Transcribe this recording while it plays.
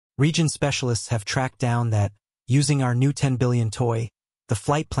Region specialists have tracked down that, using our new 10 billion toy, the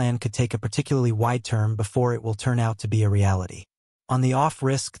flight plan could take a particularly wide turn before it will turn out to be a reality. On the off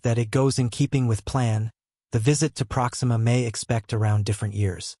risk that it goes in keeping with plan, the visit to Proxima may expect around different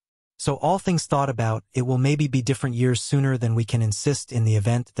years. So all things thought about, it will maybe be different years sooner than we can insist in the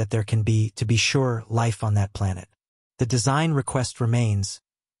event that there can be, to be sure, life on that planet. The design request remains,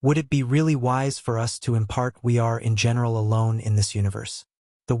 would it be really wise for us to impart we are in general alone in this universe?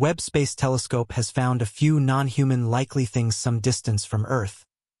 The Webb Space Telescope has found a few non-human likely things some distance from Earth,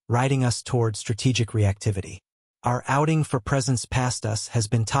 riding us toward strategic reactivity. Our outing for presence past us has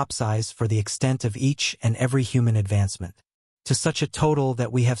been topsize for the extent of each and every human advancement, to such a total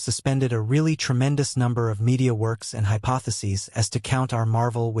that we have suspended a really tremendous number of media works and hypotheses as to count our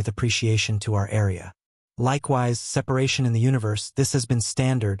marvel with appreciation to our area. Likewise, separation in the universe, this has been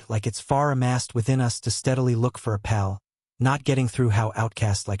standard, like it's far amassed within us to steadily look for a pal, not getting through how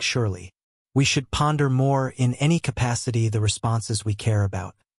outcast like surely. We should ponder more in any capacity the responses we care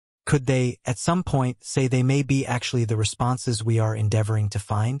about. Could they, at some point, say they may be actually the responses we are endeavoring to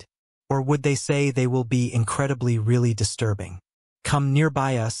find? Or would they say they will be incredibly really disturbing? Come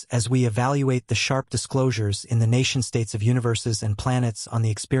nearby us as we evaluate the sharp disclosures in the nation-states of universes and planets on the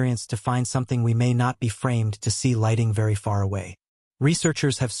experience to find something we may not be framed to see lighting very far away.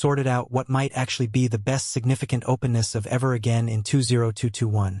 Researchers have sorted out what might actually be the best significant openness of ever again in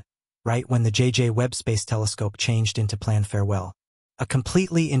 20221, right when the James Webb Space Telescope changed into planned farewell. A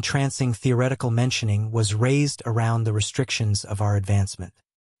completely entrancing theoretical mentioning was raised around the restrictions of our advancement.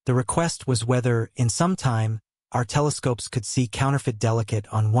 The request was whether, in some time, our telescopes could see counterfeit delicate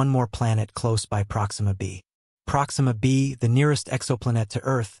on one more planet close by Proxima B. Proxima B, the nearest exoplanet to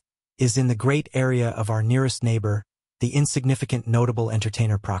Earth, is in the great area of our nearest neighbor, the insignificant notable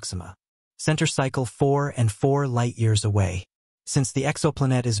entertainer Proxima. Center cycle 4 and 4 light-years away. Since the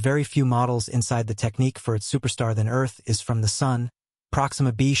exoplanet is very few models inside the technique for its superstar than Earth is from the Sun,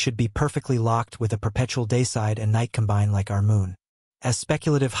 Proxima B should be perfectly locked with a perpetual dayside and night combined like our moon. As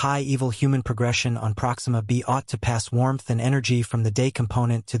speculative high-evil human progression on Proxima B ought to pass warmth and energy from the day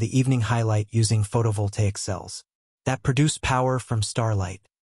component to the evening highlight using photovoltaic cells that produce power from starlight.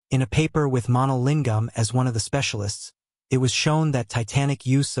 In a paper with Monolingam as one of the specialists, it was shown that titanic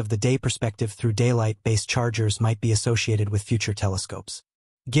use of the day perspective through daylight-based chargers might be associated with future telescopes.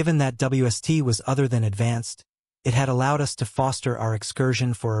 Given that WST was other than advanced, it had allowed us to foster our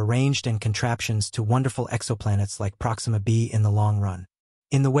excursion for arranged and contraptions to wonderful exoplanets like Proxima B in the long run.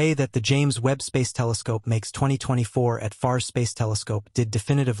 In the way that the James Webb Space Telescope makes 2024 at Far Space Telescope did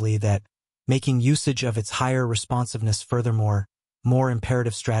definitively that, making usage of its higher responsiveness furthermore, more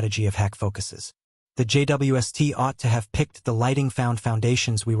imperative strategy of hack focuses. The JWST ought to have picked the lighting-found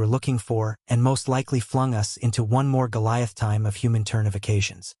foundations we were looking for and most likely flung us into one more Goliath time of human turn of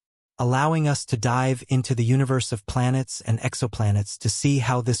occasions, allowing us to dive into the universe of planets and exoplanets to see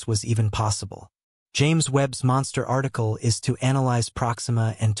how this was even possible. James Webb's monster article is to analyze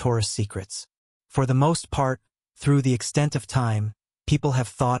Proxima and Taurus secrets. For the most part, through the extent of time, people have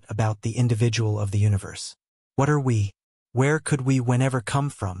thought about the individual of the universe. What are we? Where could we whenever come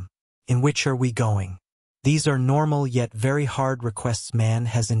from? In which are we going? These are normal yet very hard requests man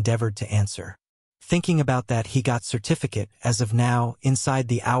has endeavored to answer. Thinking about that, he got certificate, as of now, inside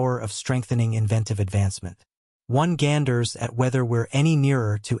the hour of strengthening inventive advancement. One ganders at whether we're any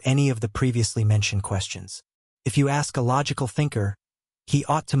nearer to any of the previously mentioned questions. If you ask a logical thinker, he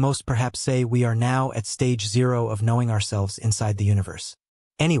ought to most perhaps say we are now at stage 0 of knowing ourselves inside the universe.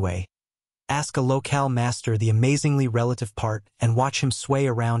 Anyway, ask a locale master the amazingly relative part and watch him sway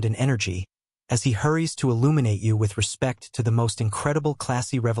around in energy as he hurries to illuminate you with respect to the most incredible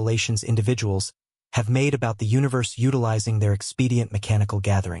classy revelations individuals have made about the universe utilizing their expedient mechanical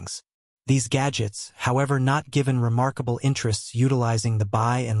gatherings. These gadgets, however not given remarkable interests utilizing the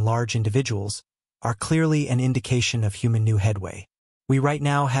by and large individuals, are clearly an indication of human new headway. We right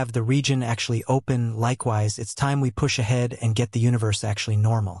now have the region actually open, likewise it's time we push ahead and get the universe actually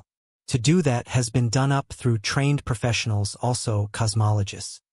normal. To do that has been done up through trained professionals, also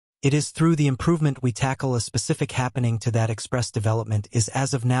cosmologists. It is through the improvement we tackle a specific happening to that express development is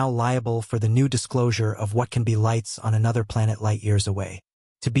as of now liable for the new disclosure of what can be lights on another planet light years away.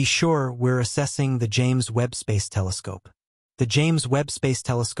 To be sure, we're assessing the James Webb Space Telescope. The James Webb Space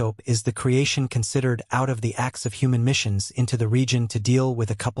Telescope is the creation considered out of the acts of human missions into the region to deal with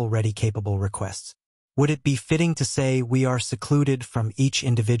a couple ready capable requests. Would it be fitting to say we are secluded from each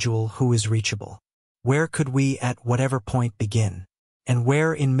individual who is reachable? Where could we at whatever point begin? And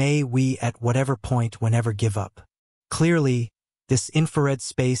where in may we at whatever point whenever give up? Clearly, this infrared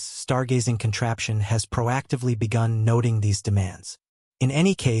space stargazing contraption has proactively begun noting these demands. In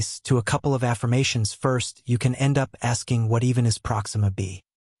any case, to a couple of affirmations first, you can end up asking what even is Proxima B.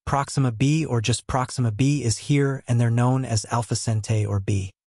 Proxima B, or just Proxima B, is here, and they're known as Alpha Centauri or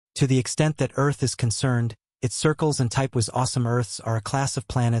B. To the extent that Earth is concerned, its circles and type was awesome Earths are a class of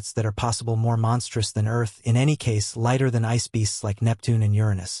planets that are possible more monstrous than Earth, in any case lighter than ice beasts like Neptune and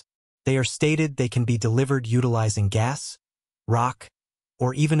Uranus. They are stated they can be delivered utilizing gas, rock,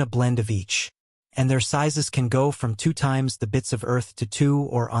 or even a blend of each. And their sizes can go from 2 times the bits of Earth to 2,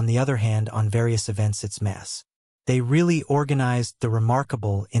 or on the other hand on various events its mass. They really organized the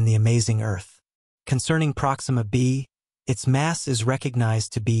remarkable in the amazing Earth. Concerning Proxima B, its mass is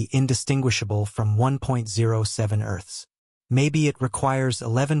recognized to be indistinguishable from 1.07 Earths. Maybe it requires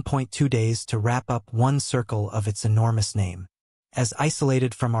 11.2 days to wrap up one circle of its enormous name. As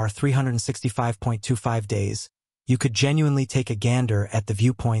isolated from our 365.25 days, you could genuinely take a gander at the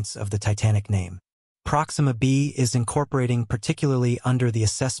viewpoints of the Titanic name. Proxima B is incorporating particularly under the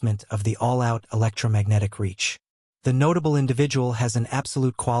assessment of the all-out electromagnetic reach. The notable individual has an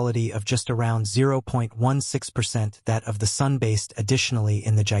absolute quality of just around 0.16% that of the Sun-based additionally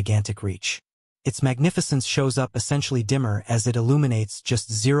in the gigantic reach. Its magnificence shows up essentially dimmer as it illuminates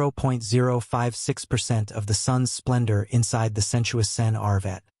just 0.056% of the Sun's splendor inside the sensuous Sen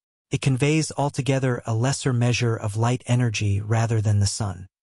Arvet. It conveys altogether a lesser measure of light energy rather than the Sun.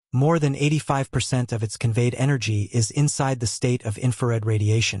 More than 85% of its conveyed energy is inside the state of infrared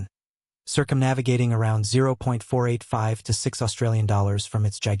radiation, circumnavigating around 0.485 to 6 Australian dollars from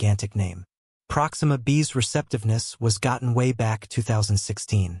its gigantic name. Proxima B's receptiveness was gotten way back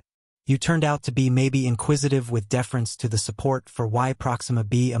 2016. You turned out to be maybe inquisitive with deference to the support for why Proxima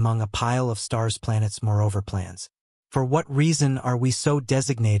B among a pile of stars planets moreover plans. For what reason are we so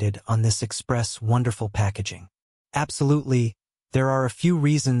designated on this express wonderful packaging? Absolutely, there are a few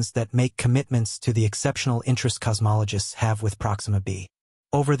reasons that make commitments to the exceptional interest cosmologists have with Proxima B.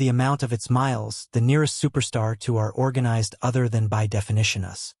 Over the amount of its miles, the nearest superstar to our organized other than by definition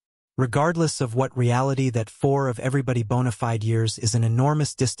us. Regardless of what reality that 4 of everybody bona fide years is an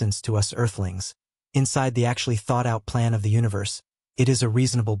enormous distance to us Earthlings, inside the actually thought-out plan of the universe, it is a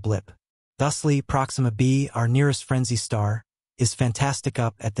reasonable blip. Thusly, Proxima B, our nearest frenzy star, is fantastic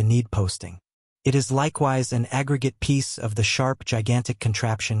up at the need posting. It is likewise an aggregate piece of the sharp, gigantic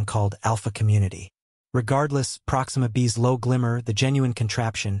contraption called Alpha Community. Regardless, Proxima B's low glimmer, the genuine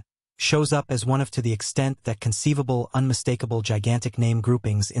contraption, shows up as one of to the extent that conceivable, unmistakable gigantic name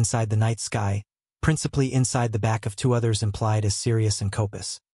groupings inside the night sky, principally inside the back of 2 others implied as Sirius and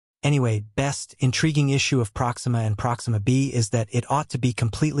Copus. Anyway, best intriguing issue of Proxima and Proxima B is that it ought to be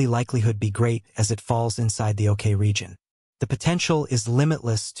completely likelihood be great as it falls inside the OK region. The potential is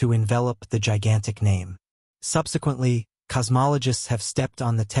limitless to envelop the gigantic name. Subsequently, cosmologists have stepped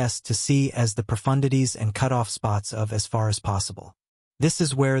on the test to see as the profundities and cutoff spots of as far as possible. This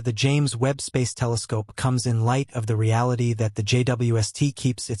is where the James Webb Space Telescope comes in light of the reality that the JWST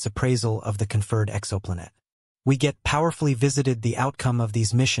keeps its appraisal of the conferred exoplanet. We get powerfully visited the outcome of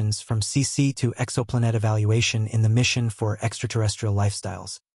these missions from CC to exoplanet evaluation in the mission for extraterrestrial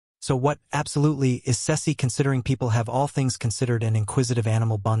lifestyles. So what absolutely is Ceci considering people have all things considered an inquisitive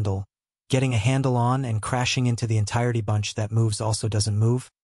animal bundle, getting a handle on and crashing into the entirety bunch that moves also doesn't move?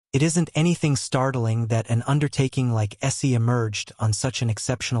 It isn't anything startling that an undertaking like Essie emerged on such an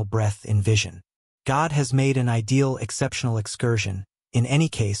exceptional breadth in vision. God has made an ideal exceptional excursion, in any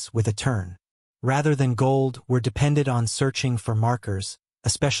case with a turn. Rather than gold, we're dependent on searching for markers,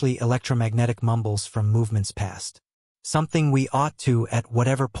 especially electromagnetic mumbles from movements past. Something we ought to, at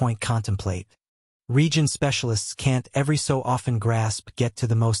whatever point, contemplate. Region specialists can't every so often get to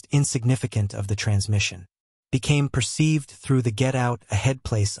the most insignificant of the transmission. Became perceived through the get-out-ahead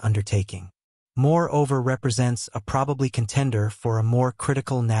place undertaking. Moreover represents a probably contender for a more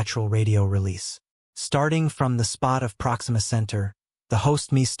critical natural radio release. Starting from the spot of Proxima Center, the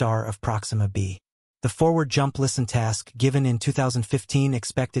host me star of Proxima B. The forward jump listen task given in 2015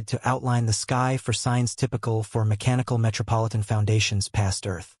 expected to outline the sky for signs typical for mechanical metropolitan foundations past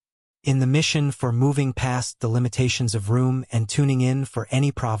Earth. In the mission for moving past the limitations of room and tuning in for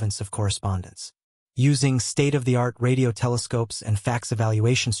any province of correspondence. Using state-of-the-art radio telescopes and fax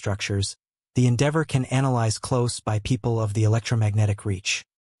evaluation structures, the endeavor can analyze close by people of the electromagnetic reach.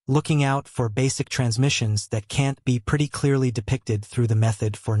 Looking out for basic transmissions that can't be pretty clearly depicted through the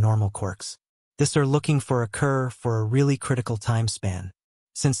method for normal quirks. This are looking for occur for a really critical time span.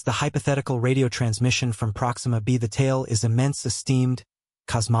 Since the hypothetical radio transmission from Proxima B, the tale is immense esteemed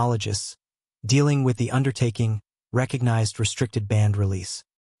cosmologists, dealing with the undertaking, recognized restricted band release.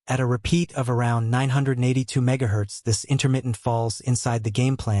 At a repeat of around 982 MHz, this intermittent falls inside the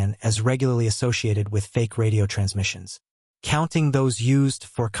game plan as regularly associated with fake radio transmissions. counting those used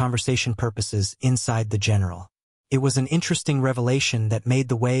for conversation purposes inside the general. It was an interesting revelation that made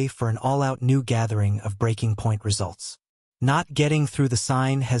the way for an all-out new gathering of breaking point results. Not getting through the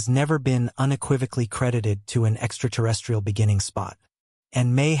sign has never been unequivocally credited to an extraterrestrial beginning spot,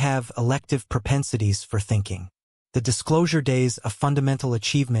 and may have elective propensities for thinking. The disclosure days a fundamental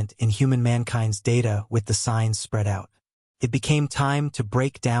achievement in human mankind's data with the signs spread out. It became time to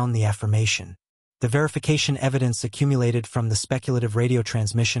break down the affirmation. The verification evidence accumulated from the speculative radio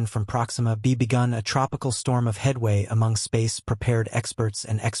transmission from Proxima B begun a tropical storm of headway among space-prepared experts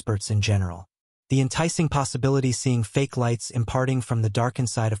and experts in general. The enticing possibility seeing fake lights imparting from the darkened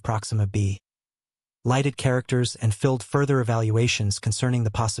side of Proxima B lighted characters and filled further evaluations concerning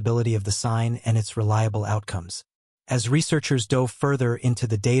the possibility of the sign and its reliable outcomes. As researchers dove further into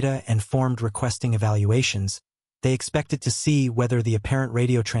the data and formed requesting evaluations, they expected to see whether the apparent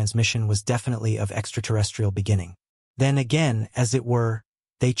radio transmission was definitely of extraterrestrial beginning. Then again, as it were,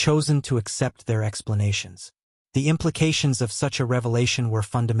 they chosen to accept their explanations. The implications of such a revelation were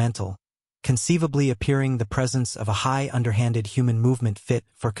fundamental, conceivably appearing the presence of a high underhanded human movement fit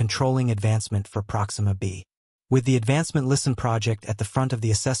for controlling advancement for Proxima B. With the Advancement Listen project at the front of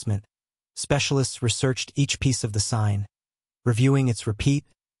the assessment, specialists researched each piece of the sign, reviewing its repeat,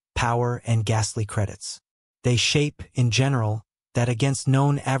 power, and ghastly credits. They shape, in general, that against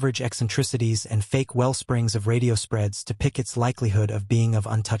known average eccentricities and fake wellsprings of radio spreads to pick its likelihood of being of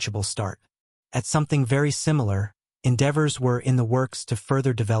untouchable start. At something very similar, endeavors were in the works to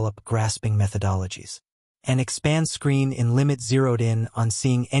further develop grasping methodologies. An expanse screen in limit zeroed in on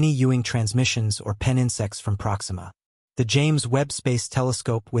seeing any Ewing transmissions or pen insects from Proxima. The James Webb Space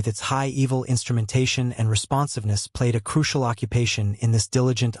Telescope with its high EVL instrumentation and responsiveness played a crucial occupation in this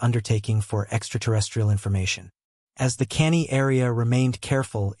diligent undertaking for extraterrestrial information. As the canny area remained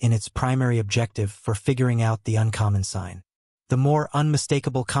careful in its primary objective for figuring out the uncommon sign, the more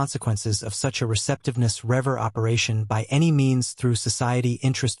unmistakable consequences of such a receptiveness rever operation by any means through society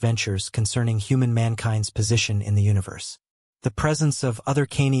interest ventures concerning human mankind's position in the universe. The presence of other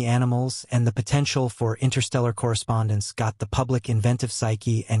canny animals and the potential for interstellar correspondence got the public inventive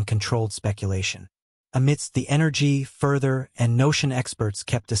psyche and controlled speculation. Amidst the energy, further, and notion experts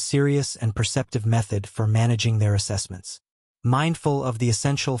kept a serious and perceptive method for managing their assessments, mindful of the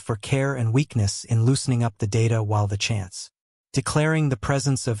essential for care and weakness in loosening up the data while the chance. Declaring the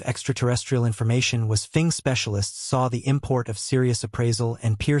presence of extraterrestrial information was Fing specialists saw the import of serious appraisal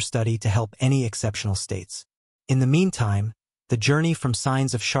and peer study to help any exceptional states. In the meantime, the journey from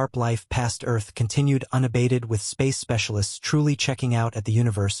signs of sharp life past Earth continued unabated with space specialists truly checking out at the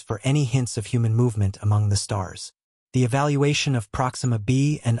universe for any hints of human movement among the stars. The evaluation of Proxima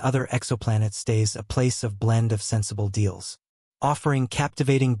B and other exoplanets stays a place of blend of sensible deals, offering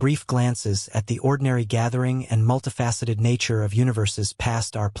captivating brief glances at the ordinary gathering and multifaceted nature of universes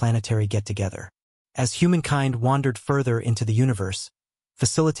past our planetary get-together. As humankind wandered further into the universe,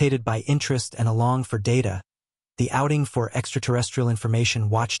 facilitated by interest and a long for data, the outing for extraterrestrial information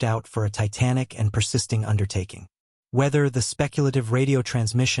watched out for a titanic and persisting undertaking. Whether the speculative radio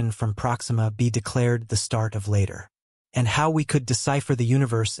transmission from Proxima be declared the start of later, and how we could decipher the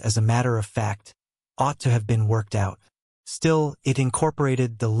universe as a matter of fact, ought to have been worked out. Still, it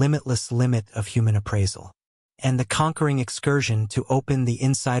incorporated the limitless limit of human appraisal, and the conquering excursion to open the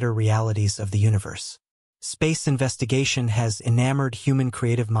insider realities of the universe. Space investigation has enamored human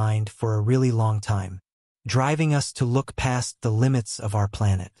creative mind for a really long time, driving us to look past the limits of our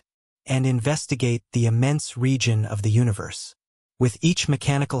planet and investigate the immense region of the universe. With each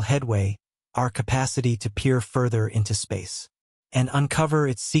mechanical headway, our capacity to peer further into space and uncover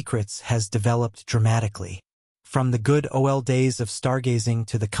its secrets has developed dramatically. From the good old days of stargazing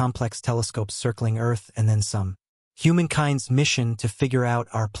to the complex telescopes circling Earth and then some, humankind's mission to figure out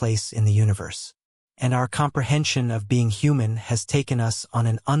our place in the universe. And our comprehension of being human has taken us on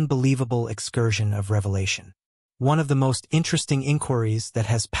an unbelievable excursion of revelation. One of the most interesting inquiries that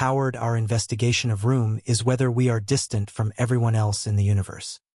has powered our investigation of room is whether we are distant from everyone else in the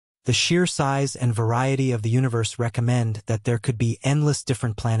universe. The sheer size and variety of the universe recommend that there could be endless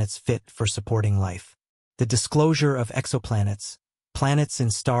different planets fit for supporting life. The disclosure of exoplanets, planets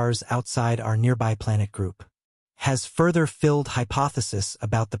in stars outside our nearby planet group, has further filled hypothesis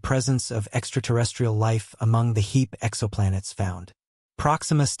about the presence of extraterrestrial life among the heap exoplanets found.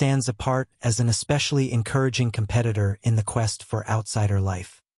 Proxima stands apart as an especially encouraging competitor in the quest for outsider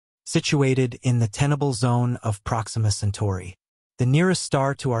life. Situated in the tenable zone of Proxima Centauri, the nearest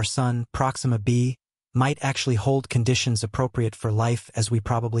star to our Sun, Proxima B, might actually hold conditions appropriate for life as we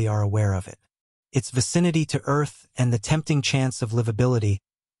probably are aware of it. Its vicinity to Earth and the tempting chance of livability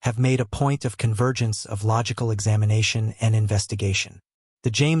have made a point of convergence of logical examination and investigation.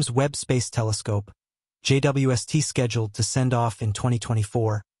 The James Webb Space Telescope, JWST, scheduled to send off in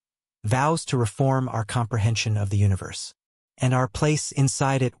 2024, vows to reform our comprehension of the universe and our place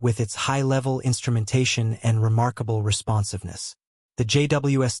inside it with its high-level instrumentation and remarkable responsiveness. The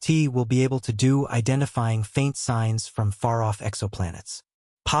JWST will be able to do identifying faint signs from far-off exoplanets,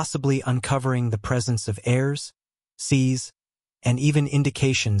 possibly uncovering the presence of airs, seas, and even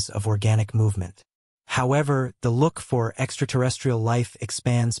indications of organic movement. However, the look for extraterrestrial life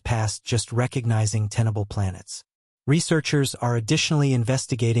expands past just recognizing tenable planets. Researchers are additionally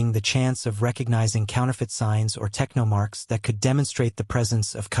investigating the chance of recognizing counterfeit signs or technomarks that could demonstrate the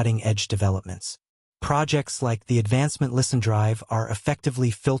presence of cutting-edge developments. Projects like the Advancement Listen Drive are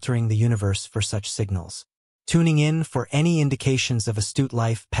effectively filtering the universe for such signals, tuning in for any indications of astute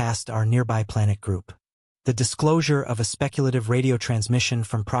life past our nearby planet group. The disclosure of a speculative radio transmission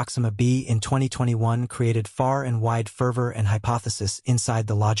from Proxima B in 2021 created far and wide fervor and hypothesis inside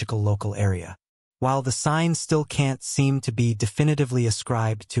the logical local area. While the sign still can't seem to be definitively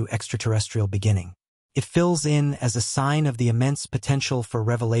ascribed to extraterrestrial beginning, it fills in as a sign of the immense potential for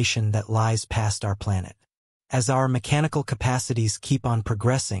revelation that lies past our planet. As our mechanical capacities keep on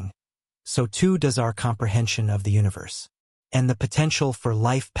progressing, so too does our comprehension of the universe, and the potential for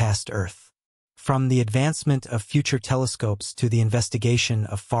life past Earth. From the advancement of future telescopes to the investigation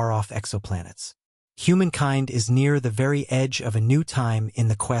of far-off exoplanets, humankind is near the very edge of a new time in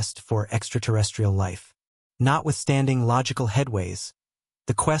the quest for extraterrestrial life. Notwithstanding logical headways,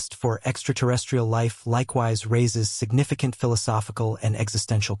 the quest for extraterrestrial life likewise raises significant philosophical and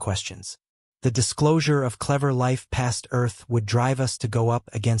existential questions. The disclosure of clever life past Earth would drive us to go up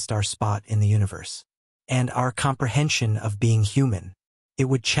against our spot in the universe, and our comprehension of being human. It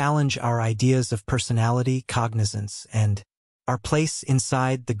would challenge our ideas of personality, cognizance, and our place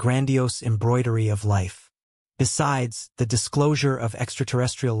inside the grandiose embroidery of life. Besides, the disclosure of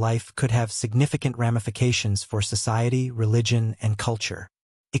extraterrestrial life could have significant ramifications for society, religion, and culture.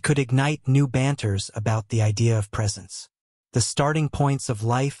 It could ignite new banters about the idea of presence, the starting points of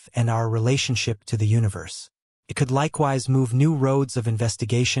life, and our relationship to the universe. It could likewise move new roads of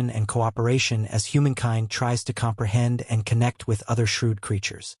investigation and cooperation as humankind tries to comprehend and connect with other shrewd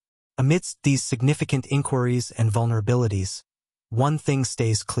creatures. Amidst these significant inquiries and vulnerabilities, one thing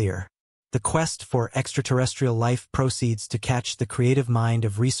stays clear. The quest for extraterrestrial life proceeds to catch the creative mind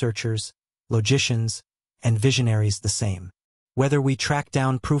of researchers, logicians, and visionaries the same. Whether we track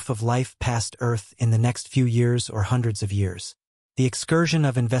down proof of life past Earth in the next few years or hundreds of years, the excursion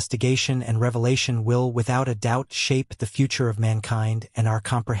of investigation and revelation will without a doubt shape the future of mankind and our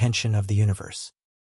comprehension of the universe.